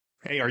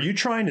Hey, are you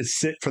trying to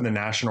sit for the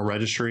National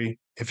Registry?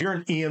 If you're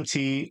an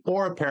EMT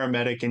or a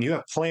paramedic and you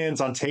have plans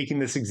on taking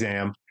this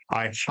exam,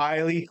 I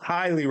highly,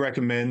 highly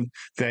recommend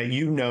that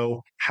you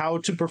know how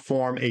to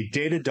perform a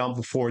data dump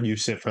before you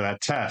sit for that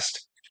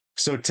test.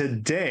 So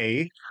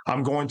today,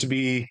 I'm going to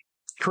be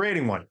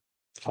creating one.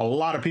 A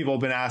lot of people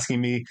have been asking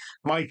me,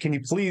 Mike, can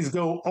you please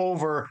go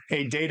over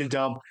a data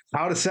dump,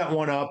 how to set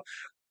one up?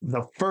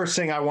 The first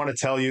thing I want to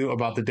tell you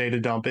about the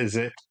data dump is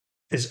it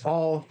is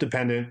all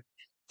dependent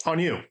on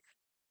you.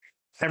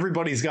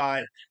 Everybody's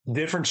got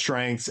different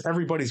strengths,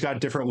 everybody's got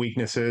different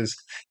weaknesses,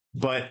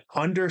 but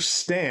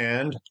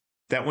understand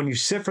that when you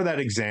sit for that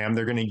exam,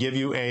 they're going to give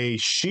you a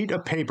sheet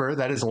of paper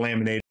that is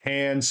laminated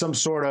and some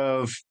sort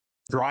of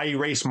dry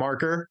erase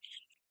marker,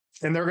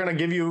 and they're going to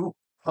give you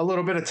a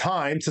little bit of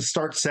time to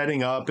start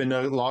setting up and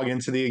to log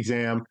into the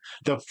exam.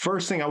 The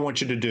first thing I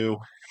want you to do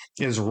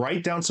is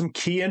write down some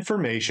key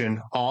information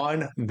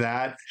on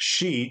that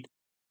sheet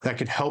that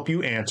could help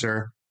you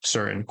answer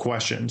certain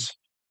questions.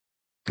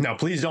 Now,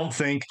 please don't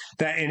think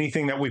that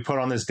anything that we put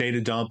on this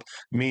data dump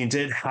means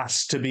it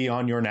has to be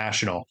on your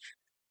national.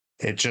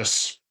 It's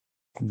just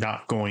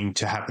not going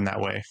to happen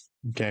that way.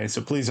 Okay, so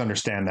please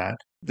understand that.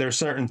 There's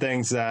certain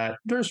things that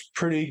there's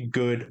pretty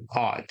good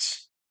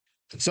odds.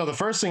 So the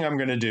first thing I'm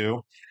going to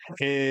do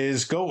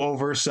is go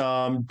over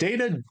some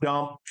data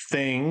dump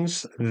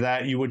things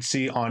that you would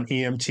see on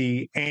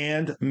EMT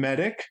and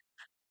medic.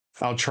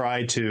 I'll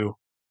try to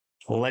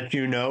let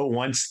you know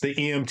once the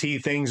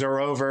EMT things are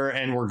over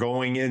and we're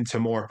going into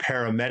more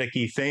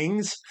paramedic-y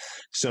things.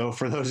 So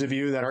for those of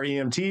you that are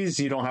EMTs,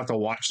 you don't have to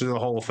watch the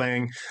whole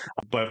thing.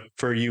 But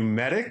for you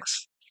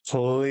medics,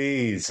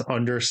 please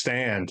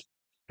understand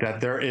that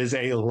there is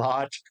a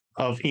lot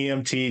of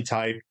EMT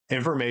type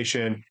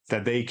information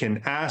that they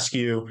can ask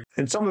you,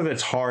 and some of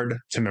it's hard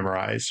to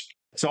memorize.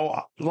 So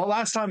the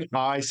last time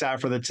I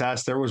sat for the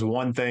test, there was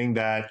one thing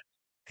that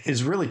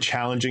is really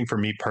challenging for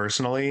me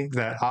personally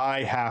that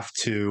I have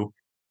to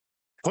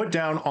put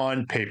down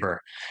on paper.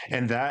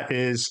 And that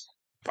is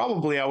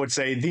probably, I would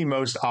say, the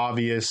most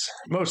obvious,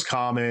 most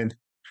common.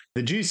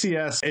 The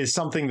GCS is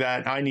something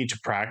that I need to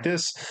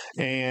practice,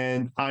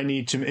 and I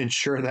need to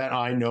ensure that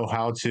I know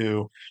how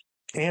to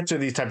answer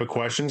these type of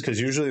questions, because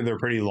usually they're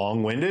pretty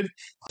long-winded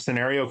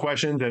scenario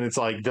questions. And it's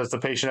like, does the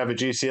patient have a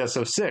GCS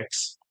of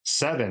 6,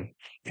 7,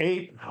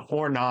 8,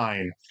 or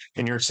 9?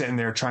 And you're sitting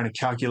there trying to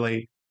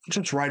calculate.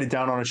 Just write it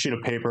down on a sheet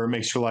of paper. It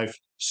makes your life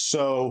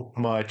so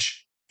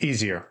much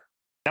easier.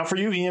 Now, for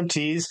you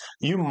EMTs,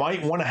 you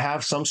might want to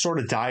have some sort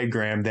of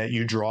diagram that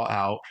you draw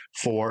out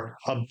for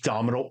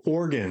abdominal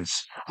organs.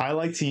 I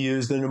like to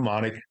use the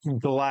mnemonic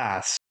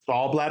GLASS: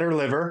 gallbladder,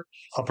 liver,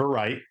 upper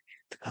right;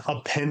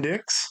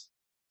 appendix,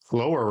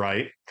 lower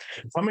right.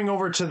 Coming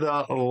over to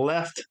the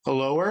left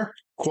lower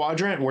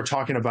quadrant, we're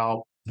talking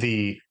about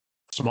the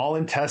small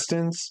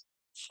intestines.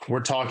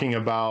 We're talking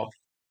about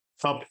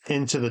up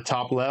into the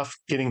top left,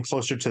 getting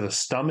closer to the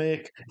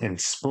stomach and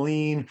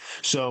spleen.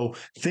 So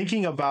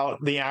thinking about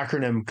the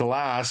acronym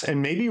GLASS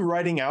and maybe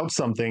writing out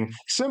something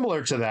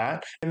similar to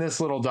that in this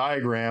little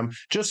diagram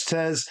just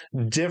says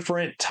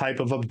different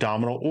type of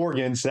abdominal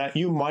organs that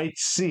you might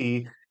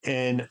see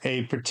in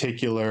a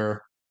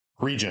particular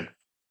region.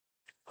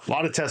 A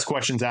lot of test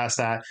questions ask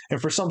that.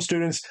 And for some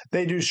students,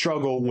 they do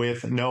struggle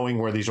with knowing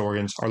where these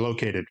organs are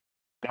located.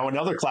 Now,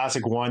 another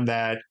classic one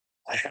that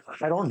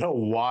I don't know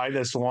why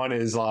this one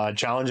is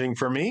challenging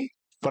for me,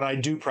 but I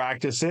do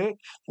practice it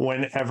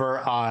whenever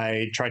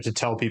I try to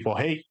tell people,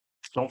 hey,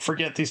 don't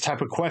forget these type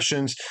of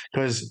questions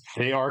because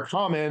they are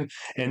common,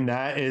 and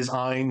that is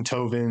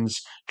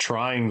Einthoven's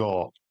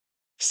triangle.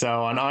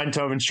 So on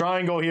Einthoven's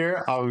triangle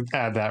here, I'll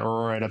add that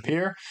right up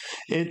here.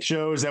 It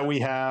shows that we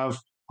have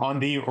on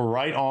the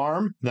right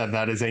arm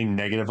that is a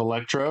negative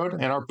electrode,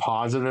 and our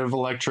positive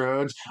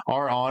electrodes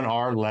are on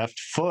our left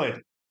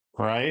foot,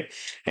 right?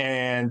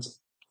 And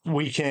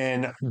we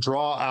can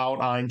draw out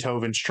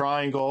Einthoven's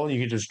triangle. You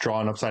can just draw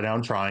an upside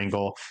down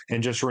triangle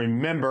and just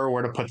remember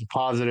where to put the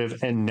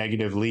positive and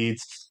negative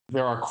leads.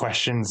 There are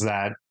questions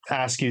that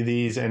ask you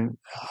these, and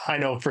I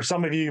know for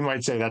some of you, you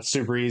might say that's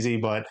super easy,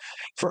 but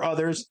for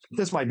others,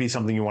 this might be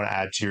something you want to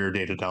add to your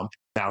data dump.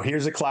 Now,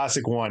 here's a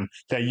classic one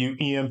that you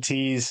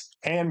EMTs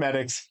and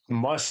medics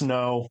must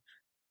know,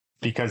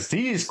 because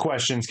these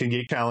questions can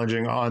get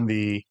challenging on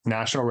the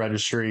National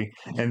Registry,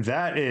 and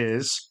that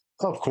is,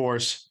 of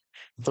course,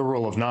 the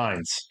rule of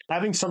nines.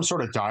 Having some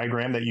sort of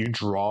diagram that you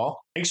draw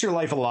makes your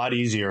life a lot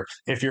easier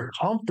if you're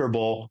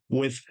comfortable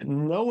with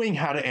knowing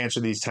how to answer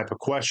these type of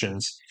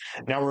questions.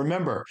 Now,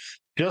 remember,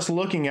 just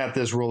looking at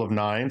this rule of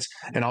nines,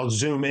 and I'll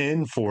zoom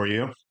in for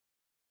you,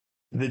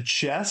 the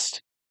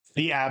chest,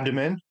 the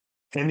abdomen,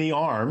 and the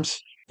arms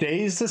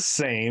stays the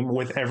same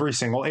with every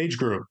single age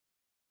group.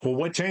 Well,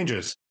 what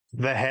changes?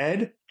 The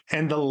head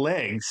and the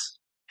legs.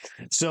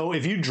 So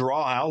if you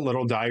draw out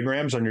little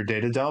diagrams on your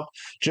data dump,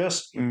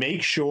 just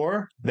make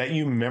sure that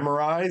you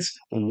memorize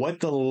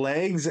what the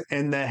legs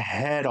and the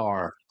head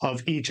are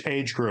of each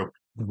age group.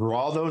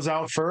 Draw those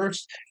out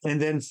first, and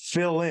then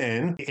fill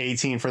in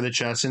 18 for the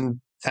chest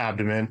and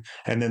abdomen,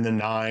 and then the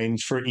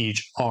 9s for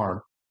each arm.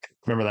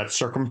 Remember that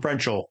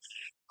circumferential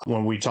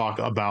when we talk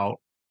about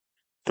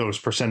those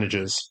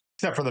percentages,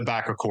 except for the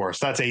back, of course,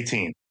 that's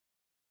 18.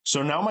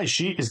 So now my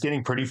sheet is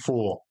getting pretty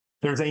full.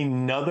 There's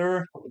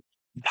another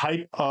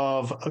type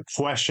of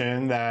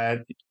question that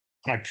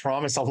I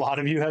promise a lot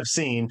of you have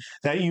seen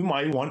that you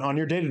might want on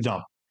your data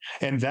dump.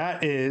 And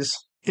that is,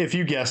 if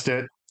you guessed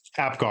it,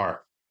 AppGar.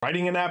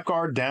 Writing an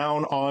AppGar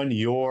down on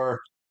your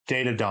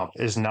data dump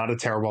is not a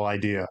terrible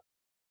idea.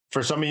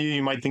 For some of you,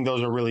 you might think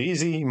those are really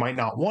easy. You might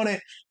not want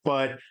it.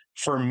 But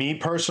for me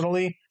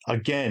personally,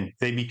 again,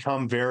 they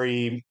become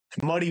very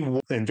muddy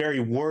and very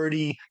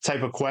wordy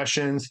type of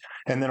questions.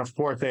 And then, of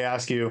course, they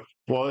ask you,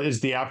 well, is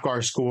the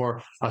AppGar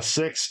score a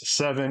 6,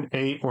 7,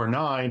 8, or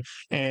 9?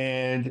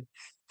 And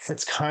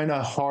it's kind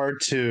of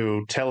hard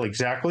to tell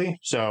exactly.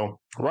 So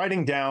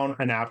writing down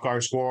an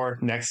AppGar score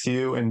next to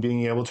you and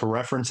being able to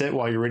reference it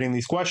while you're reading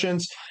these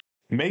questions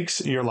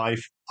makes your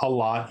life a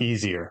lot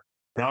easier.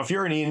 Now, if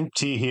you're an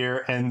EMT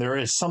here and there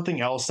is something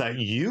else that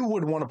you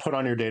would want to put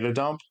on your data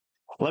dump,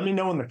 let me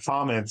know in the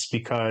comments,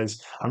 because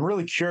I'm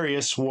really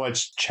curious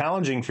what's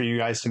challenging for you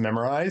guys to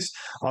memorize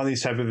on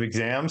these type of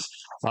exams.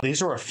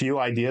 These are a few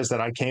ideas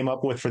that I came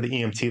up with for the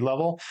EMT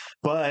level.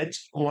 But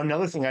one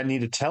other thing I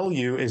need to tell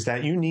you is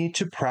that you need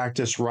to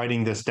practice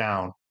writing this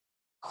down.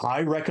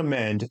 I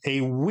recommend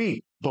a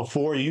week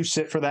before you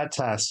sit for that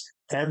test,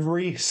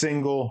 every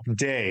single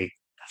day,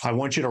 I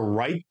want you to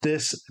write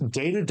this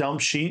data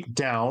dump sheet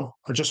down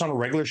just on a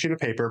regular sheet of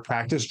paper,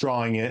 practice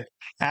drawing it,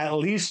 at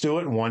least do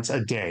it once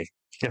a day,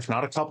 if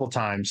not a couple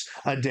times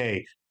a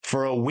day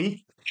for a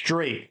week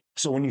straight.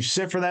 So when you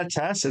sit for that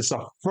test, it's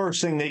the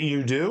first thing that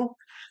you do.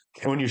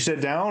 And when you sit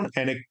down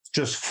and it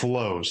just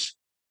flows.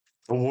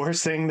 The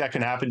worst thing that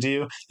can happen to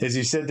you is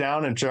you sit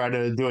down and try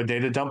to do a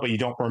data dump, but you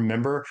don't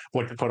remember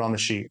what to put on the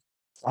sheet.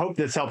 I hope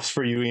this helps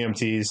for you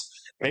EMTs.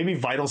 Maybe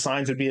vital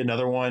signs would be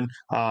another one.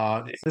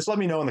 Just let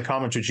me know in the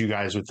comments what you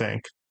guys would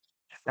think.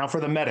 Now for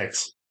the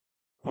medics,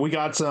 we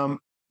got some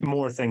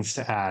more things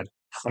to add.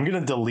 I'm going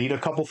to delete a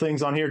couple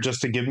things on here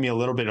just to give me a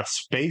little bit of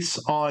space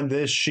on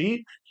this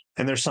sheet.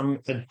 And there's some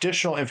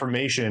additional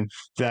information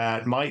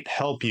that might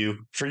help you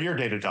for your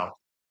data dump.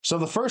 So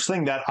the first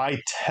thing that I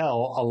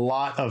tell a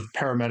lot of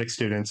paramedic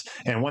students,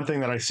 and one thing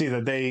that I see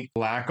that they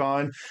lack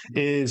on,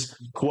 is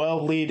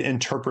 12 lead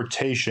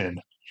interpretation.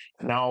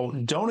 Now,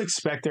 don't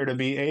expect there to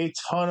be a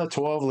ton of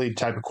 12 lead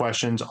type of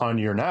questions on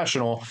your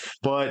national,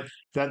 but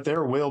that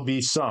there will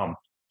be some,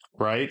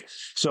 right?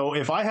 So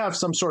if I have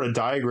some sort of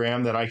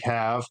diagram that I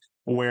have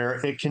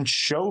where it can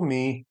show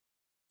me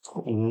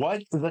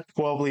what the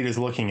 12 lead is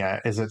looking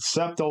at. Is it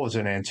septal? Is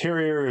it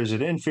anterior? Is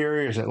it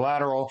inferior? Is it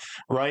lateral?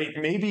 Right?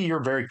 Maybe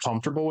you're very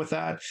comfortable with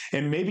that.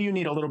 And maybe you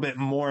need a little bit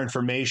more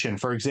information.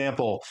 For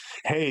example,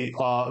 hey,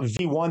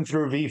 V1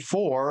 through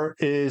V4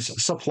 is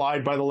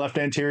supplied by the left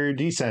anterior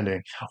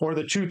descending, or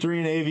the 2, 3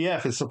 and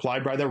AVF is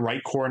supplied by the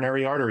right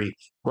coronary artery,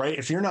 right?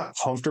 If you're not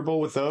comfortable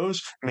with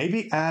those,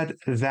 maybe add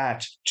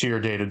that to your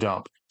data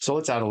dump. So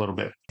let's add a little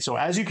bit. So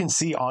as you can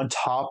see on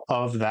top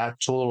of that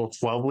little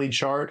 12 lead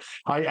chart,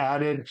 I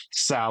added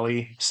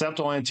Sally,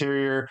 septal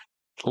anterior,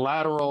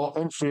 lateral,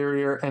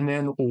 inferior, and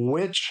then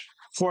which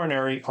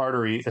coronary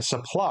artery is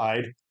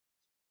supplied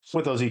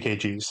with those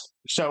EKGs.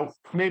 So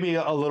maybe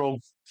a little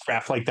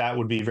graph like that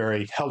would be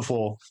very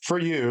helpful for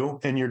you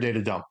in your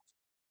data dump.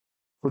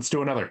 Let's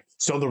do another.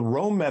 So the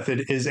ROAM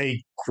method is a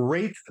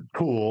great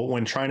tool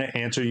when trying to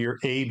answer your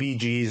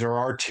ABGs or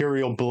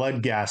arterial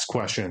blood gas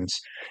questions.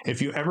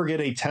 If you ever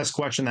get a test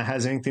question that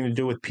has anything to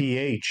do with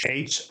pH,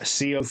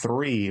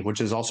 HCO3,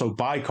 which is also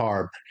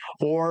bicarb,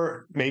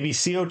 or maybe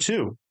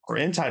CO2 or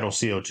end-tidal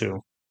CO2,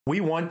 we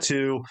want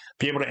to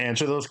be able to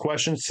answer those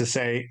questions to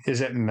say,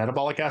 is it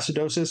metabolic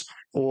acidosis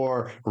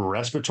or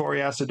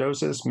respiratory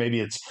acidosis? Maybe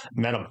it's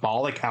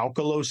metabolic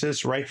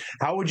alkalosis, right?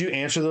 How would you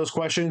answer those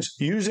questions?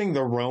 Using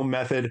the ROAM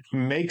method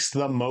makes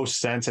the most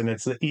sense, and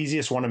it's the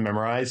easiest one to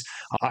memorize.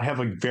 I have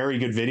a very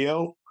good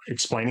video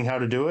explaining how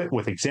to do it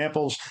with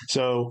examples.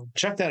 So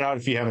check that out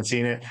if you haven't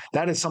seen it.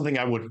 That is something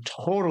I would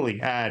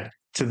totally add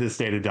to this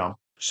data dump.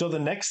 So the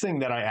next thing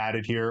that I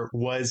added here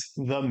was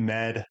the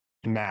med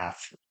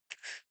math.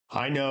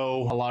 I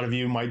know a lot of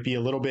you might be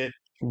a little bit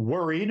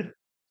worried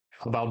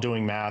about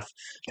doing math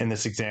in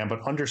this exam,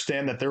 but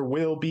understand that there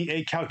will be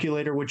a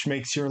calculator which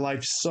makes your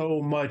life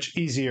so much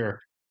easier.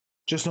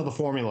 Just know the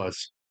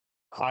formulas.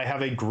 I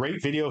have a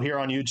great video here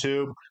on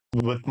YouTube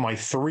with my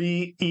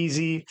 3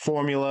 easy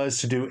formulas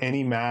to do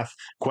any math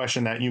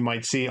question that you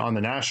might see on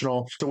the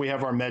national. So we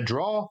have our med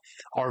draw,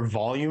 our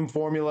volume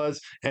formulas,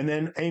 and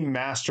then a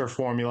master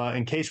formula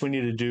in case we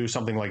need to do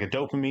something like a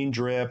dopamine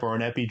drip or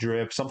an epi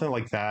drip, something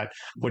like that,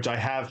 which I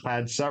have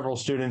had several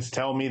students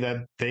tell me that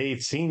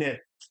they've seen it.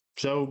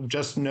 So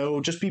just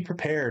be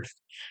prepared.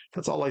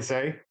 That's all I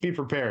say. Be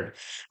prepared.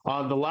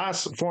 The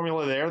last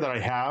formula there that I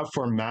have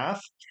for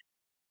math,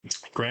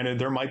 granted,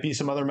 there might be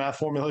some other math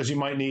formulas you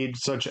might need,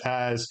 such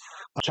as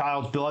a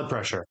child's blood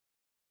pressure,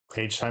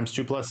 age times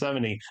 2 plus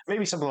 70,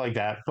 maybe something like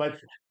that. But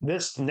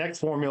this next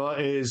formula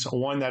is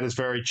one that is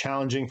very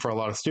challenging for a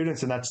lot of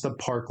students, and that's the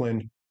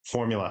Parkland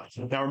formula.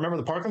 Now, remember,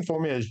 the Parkland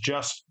formula is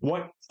just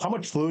how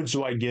much fluids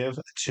do I give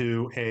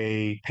to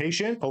a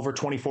patient over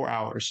 24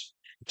 hours?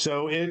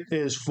 So it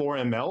is 4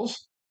 mLs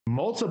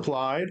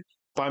multiplied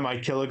by my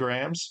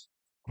kilograms,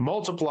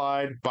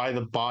 multiplied by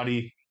the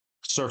body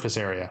surface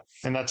area.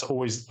 And that's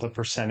always the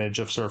percentage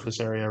of surface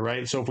area,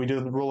 right? So if we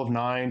do the rule of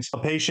nines, a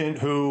patient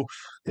who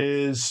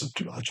is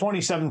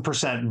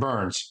 27%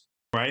 burns,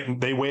 right?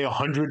 They weigh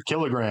 100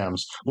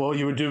 kilograms. Well,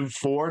 you would do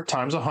 4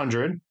 times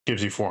 100,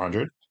 gives you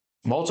 400,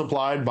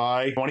 multiplied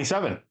by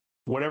 27.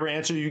 Whatever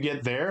answer you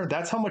get there,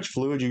 that's how much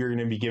fluid you're going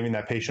to be giving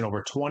that patient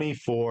over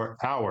 24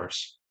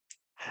 hours.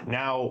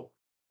 Now,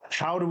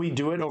 how do we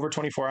do it over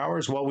 24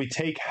 hours? Well, we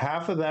take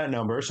half of that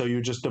number, so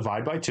you just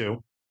divide by 2,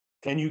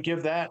 and you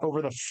give that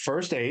over the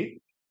first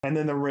 8, and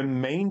then the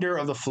remainder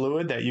of the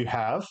fluid that you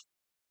have,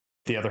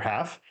 the other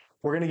half,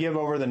 we're going to give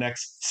over the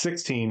next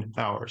 16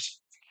 hours.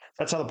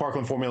 That's how the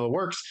Parkland formula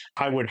works.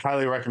 I would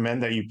highly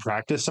recommend that you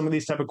practice some of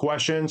these type of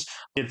questions.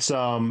 It's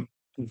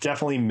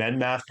definitely med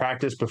math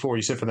practice before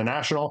you sit for the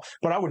national,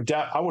 but I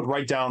would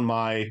write down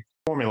my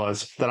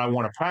formulas that I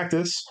want to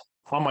practice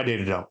on my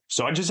data dump.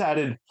 So I just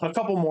added a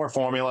couple more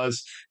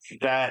formulas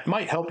that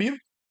might help you.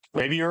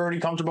 Maybe you're already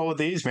comfortable with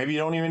these. Maybe you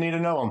don't even need to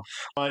know them.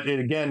 But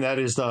again, that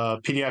is the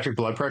pediatric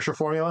blood pressure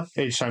formula,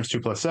 H times 2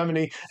 plus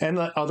 70. And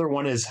the other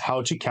one is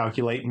how to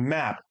calculate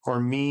MAP, or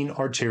mean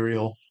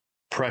arterial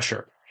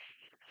pressure.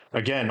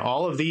 Again,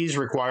 all of these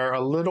require a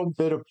little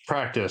bit of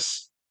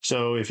practice.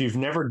 So if you've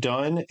never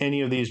done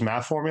any of these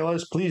math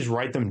formulas, please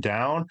write them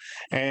down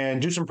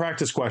and do some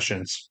practice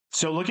questions.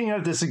 So looking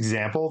at this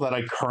example that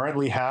I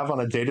currently have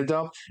on a data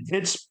dump,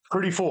 it's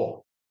pretty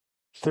full.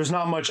 There's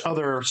not much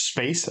other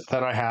space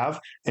that I have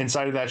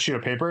inside of that sheet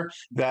of paper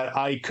that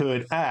I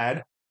could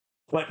add,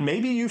 but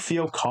maybe you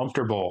feel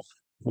comfortable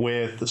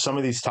with some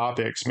of these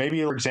topics.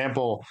 Maybe, for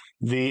example,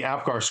 the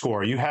APGAR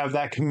score, you have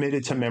that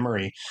committed to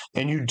memory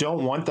and you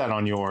don't want that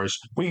on yours.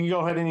 We can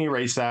go ahead and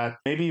erase that.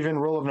 Maybe even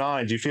rule of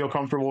nines, you feel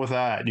comfortable with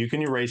that. You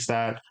can erase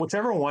that.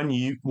 Whichever one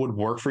you would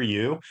work for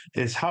you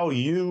is how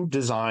you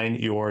design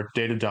your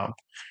data dump.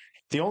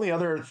 The only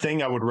other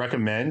thing I would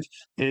recommend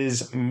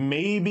is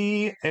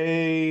maybe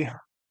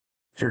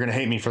you're going to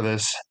hate me for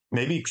this,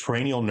 maybe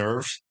cranial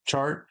nerve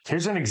chart.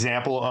 Here's an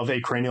example of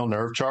a cranial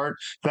nerve chart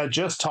that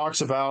just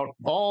talks about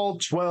all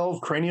 12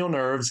 cranial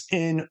nerves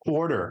in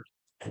order.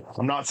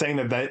 I'm not saying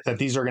that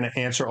these are going to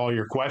answer all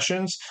your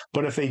questions,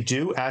 but if they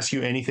do ask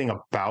you anything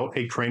about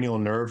a cranial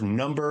nerve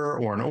number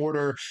or an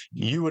order,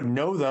 you would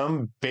know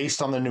them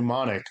based on the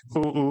mnemonic.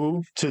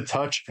 Ooh, to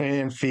touch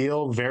and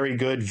feel, very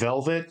good,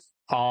 velvet,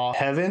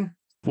 heaven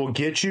will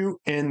get you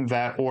in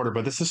that order.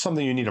 But this is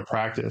something you need to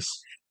practice.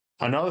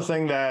 Another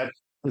thing that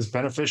is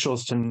beneficial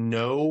is to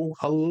know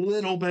a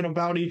little bit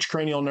about each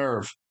cranial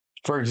nerve.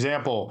 For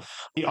example,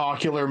 the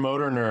ocular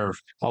motor nerve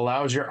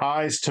allows your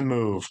eyes to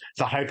move.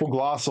 The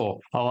hypoglossal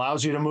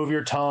allows you to move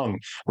your tongue,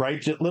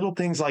 right? Just little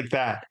things like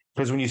that.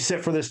 Because when you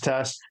sit for this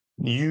test,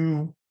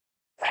 you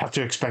have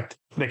to expect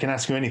they can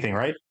ask you anything,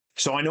 right?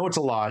 So I know it's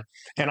a lot.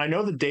 And I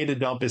know the data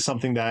dump is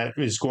something that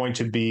is going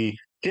to be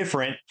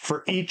different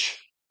for each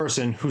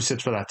person who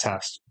sits for that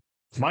test.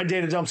 My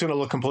data dump is going to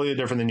look completely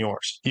different than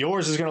yours.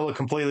 Yours is going to look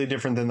completely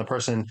different than the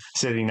person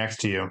sitting next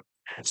to you.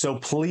 So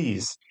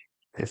please,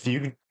 if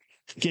you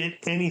get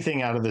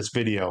anything out of this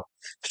video,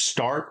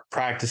 start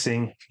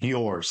practicing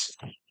yours.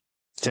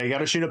 Take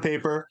out a sheet of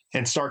paper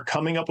and start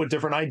coming up with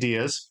different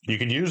ideas. You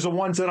could use the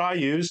ones that I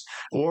use,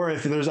 or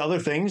if there's other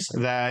things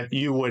that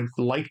you would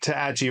like to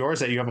add to yours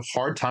that you have a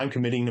hard time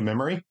committing to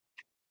memory,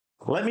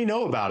 let me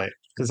know about it,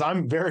 because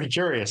I'm very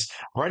curious.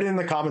 Write it in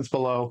the comments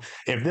below.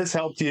 If this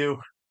helped you,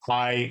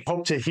 I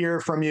hope to hear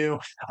from you.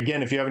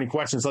 Again, if you have any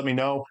questions, let me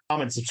know.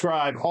 Comment,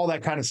 subscribe, all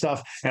that kind of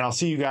stuff. And I'll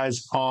see you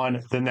guys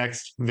on the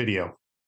next video.